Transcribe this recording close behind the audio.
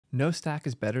No stack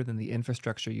is better than the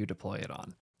infrastructure you deploy it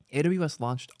on. AWS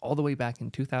launched all the way back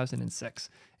in 2006,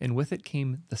 and with it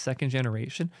came the second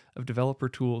generation of developer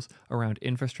tools around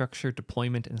infrastructure,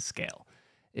 deployment, and scale.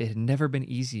 It had never been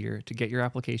easier to get your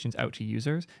applications out to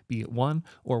users, be it 1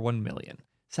 or 1 million.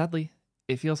 Sadly,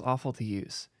 it feels awful to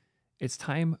use. It's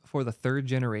time for the third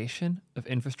generation of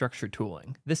infrastructure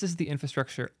tooling. This is the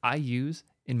infrastructure I use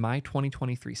in my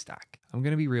 2023 stack. I'm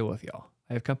going to be real with y'all.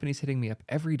 I have companies hitting me up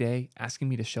every day asking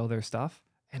me to show their stuff,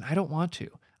 and I don't want to.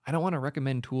 I don't want to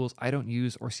recommend tools I don't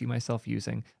use or see myself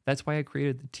using. That's why I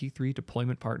created the T3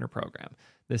 Deployment Partner Program.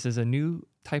 This is a new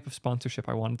type of sponsorship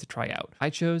I wanted to try out.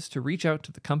 I chose to reach out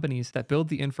to the companies that build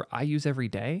the infra I use every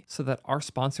day so that our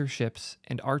sponsorships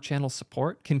and our channel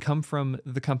support can come from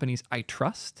the companies I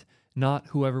trust, not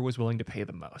whoever was willing to pay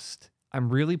the most. I'm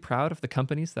really proud of the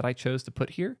companies that I chose to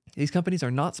put here. These companies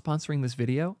are not sponsoring this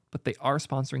video, but they are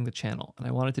sponsoring the channel, and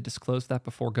I wanted to disclose that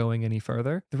before going any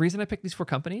further. The reason I picked these 4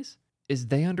 companies is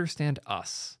they understand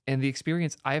us, and the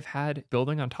experience I've had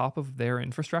building on top of their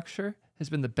infrastructure has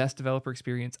been the best developer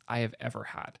experience I have ever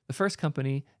had. The first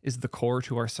company is the core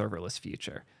to our serverless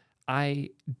future. I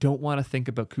don't want to think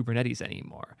about Kubernetes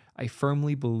anymore. I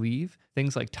firmly believe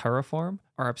things like Terraform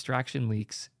are abstraction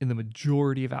leaks in the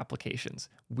majority of applications.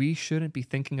 We shouldn't be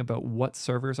thinking about what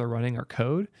servers are running our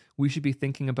code. We should be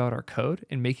thinking about our code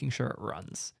and making sure it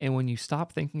runs. And when you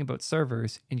stop thinking about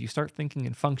servers and you start thinking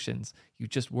in functions, you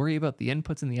just worry about the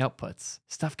inputs and the outputs.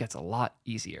 Stuff gets a lot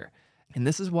easier. And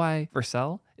this is why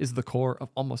Vercel is the core of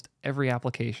almost every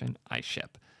application I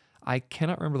ship. I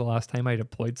cannot remember the last time I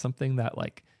deployed something that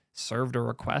served a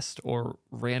request or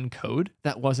ran code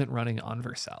that wasn't running on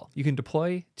Vercel. You can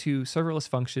deploy to serverless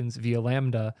functions via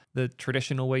Lambda the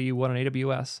traditional way you would on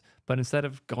AWS, but instead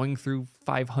of going through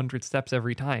 500 steps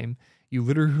every time, you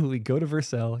literally go to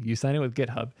Vercel, you sign in with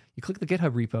GitHub, you click the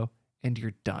GitHub repo, and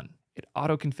you're done. It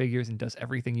auto configures and does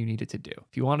everything you need it to do.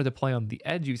 If you want to deploy on the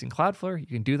edge using Cloudflare, you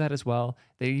can do that as well.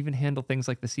 They even handle things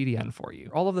like the CDN for you.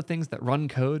 All of the things that run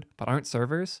code but aren't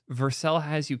servers, Vercel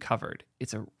has you covered.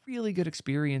 It's a really good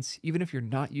experience, even if you're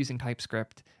not using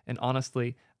TypeScript. And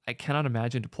honestly, I cannot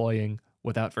imagine deploying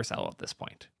without Vercel at this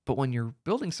point. But when you're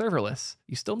building serverless,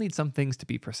 you still need some things to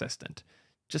be persistent.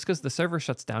 Just because the server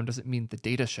shuts down doesn't mean the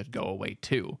data should go away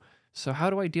too. So how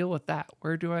do I deal with that?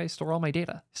 Where do I store all my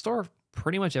data? Store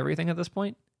pretty much everything at this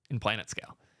point in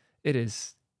PlanetScale. It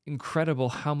is incredible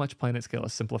how much PlanetScale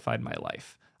has simplified my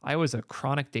life. I was a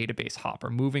chronic database hopper,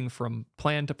 moving from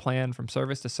plan to plan, from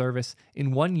service to service.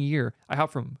 In 1 year, I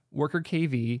hopped from Worker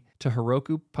KV to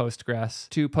Heroku Postgres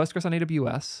to Postgres on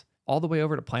AWS, all the way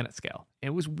over to PlanetScale.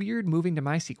 And it was weird moving to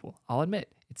MySQL. I'll admit,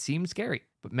 it seemed scary,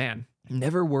 but man,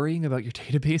 never worrying about your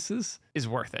databases is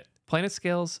worth it.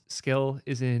 PlanetScale's skill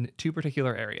is in 2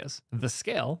 particular areas. The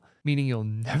scale, meaning you'll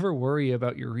never worry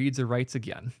about your reads or writes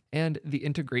again, and the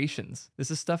integrations.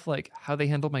 This is stuff like how they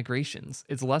handle migrations.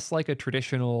 It's less like a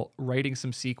traditional writing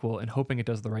some SQL and hoping it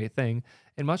does the right thing,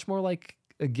 and much more like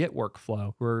a Git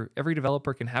workflow where every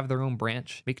developer can have their own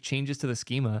branch, make changes to the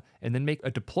schema, and then make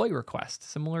a deploy request,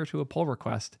 similar to a pull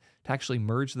request, to actually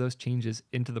merge those changes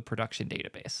into the production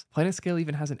database. PlanetScale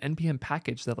even has an NPM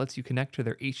package that lets you connect to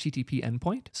their HTTP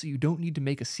endpoint, so you don't need to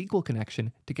make a SQL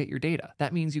connection to get your data.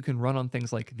 That means you can run on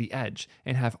things like the edge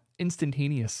and have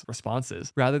instantaneous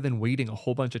responses rather than waiting a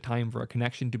whole bunch of time for a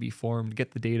connection to be formed,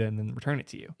 get the data, and then return it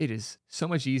to you. It is so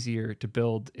much easier to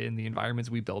build in the environments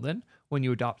we build in when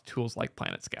you adopt tools like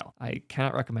PlanetScale. I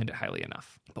cannot recommend it highly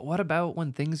enough. But what about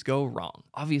when things go wrong?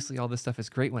 Obviously, all this stuff is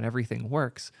great when everything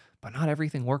works, but not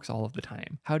everything works all of the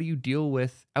time. How do you deal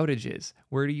with outages?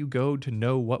 Where do you go to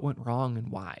know what went wrong and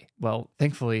why? Well,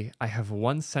 thankfully, I have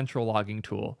one central logging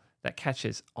tool that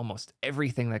catches almost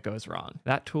everything that goes wrong.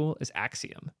 That tool is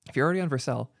Axiom. If you're already on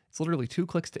Vercel, it's literally 2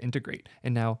 clicks to integrate,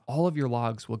 and now all of your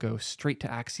logs will go straight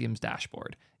to Axiom's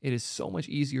dashboard. It is so much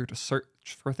easier to search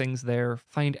for things there,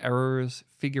 find errors,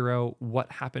 figure out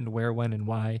what happened where, when, and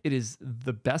why. It is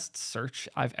the best search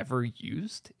I've ever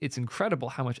used. It's incredible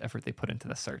how much effort they put into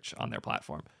the search on their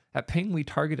platform. At Ping, we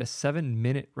target a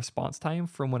 7-minute response time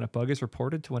from when a bug is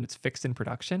reported to when it's fixed in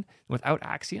production. Without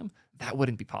Axiom, that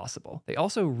wouldn't be possible. They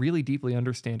also really deeply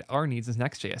understand our needs as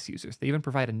Next.js users. They even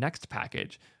provide a Next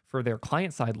package for their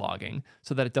client-side logging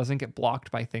so that it doesn't get blocked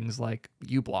by things like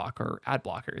uBlock or ad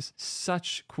blockers.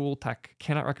 Such cool tech.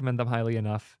 Cannot recommend them highly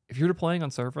enough. If you're deploying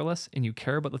on serverless and you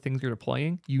care about the things you're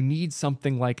deploying, you need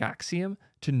something like Axiom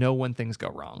to know when things go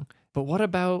wrong. But what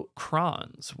about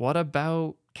crons? What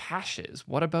about caches?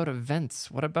 What about events?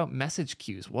 What about message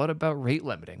queues? What about rate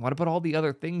limiting? What about all the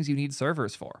other things you need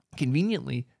servers for?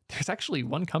 Conveniently, There's actually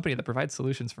one company that provides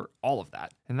solutions for all of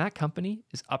that, and that company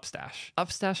is Upstash.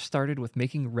 Upstash started with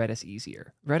making Redis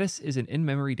easier. Redis is an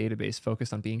in-memory database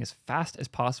focused on being as fast as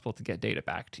possible to get data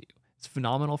back to you. It's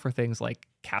phenomenal for things like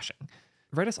caching.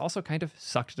 Redis also kind of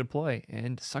sucked to deploy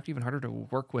and sucked even harder to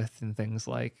work with in things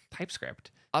like TypeScript.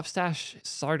 Upstash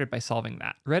started by solving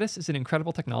that. Redis is an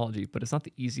incredible technology, but it's not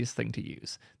the easiest thing to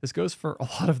use. This goes for a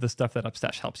lot of the stuff that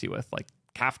Upstash helps you with, like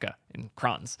Kafka and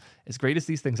crons. As great as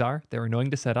these things are, they're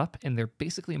annoying to set up, and they're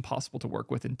basically impossible to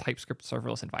work with in TypeScript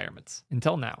serverless environments.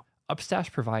 Until now,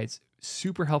 Upstash provides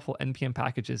super helpful NPM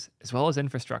packages as well as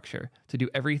infrastructure to do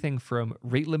everything from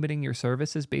rate limiting your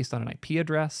services based on an IP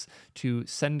address to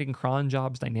sending cron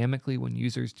jobs dynamically when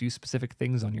users do specific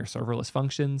things on your serverless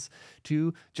functions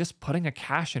to just putting a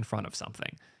cache in front of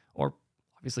something, or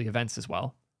obviously events as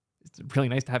well. It's really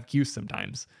nice to have queues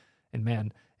sometimes. And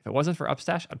man, if it wasn't for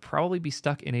Upstash, I'd probably be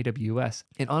stuck in AWS.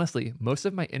 And honestly, most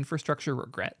of my infrastructure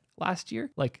regret last year,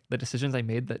 like the decisions I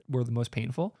made that were the most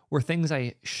painful, were things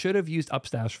I should have used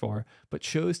Upstash for, but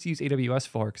chose to use AWS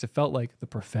for because it felt like the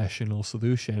professional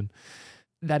solution.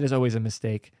 That is always a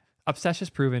mistake. Upstash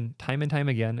has proven time and time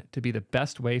again to be the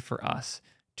best way for us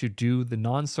to do the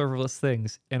non-serverless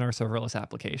things in our serverless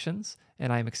applications,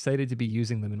 and I'm excited to be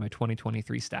using them in my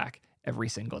 2023 stack every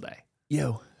single day.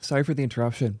 Yo, sorry for the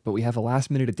interruption, but we have a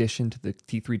last-minute addition to the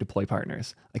T3 Deploy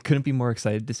partners. I couldn't be more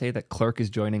excited to say that Clerk is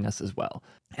joining us as well.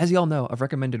 As y'all know, I've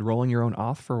recommended rolling your own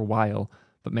auth for a while,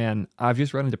 but man, I've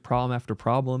just run into problem after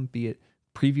problem, be it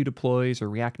preview deploys or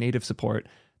React Native support,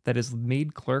 that has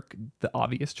made Clerk the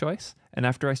obvious choice. And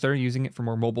after I started using it for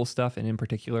more mobile stuff, and in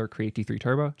particular Create T3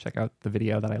 Turbo, check out the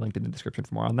video that I linked in the description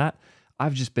for more on that,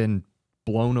 I've just been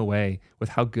blown away with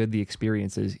how good the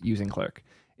experience is using Clerk.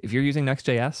 If you're using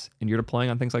Next.js and you're deploying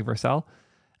on things like Vercel,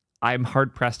 I'm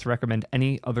hard-pressed to recommend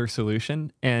any other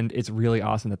solution, and it's really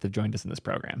awesome that they've joined us in this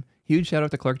program. Huge shout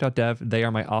out to Clerk.dev. They are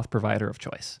my auth provider of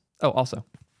choice. Oh, also,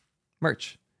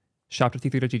 merch.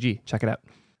 Shop.t3.gg. Check it out.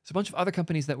 There's a bunch of other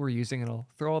companies that we're using, and I'll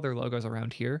throw all their logos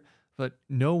around here, but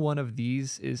no one of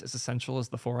these is as essential as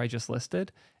the four I just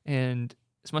listed, and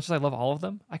as much as I love all of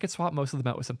them, I could swap most of them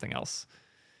out with something else.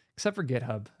 Except for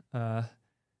GitHub.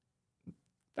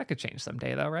 That could change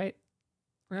someday though, right?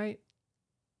 Right?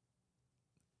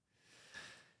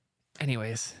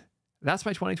 Anyways, that's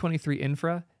my 2023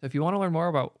 infra. If you want to learn more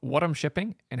about what I'm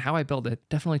shipping and how I build it,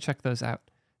 definitely check those out.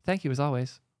 Thank you as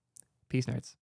always. Peace, nerds.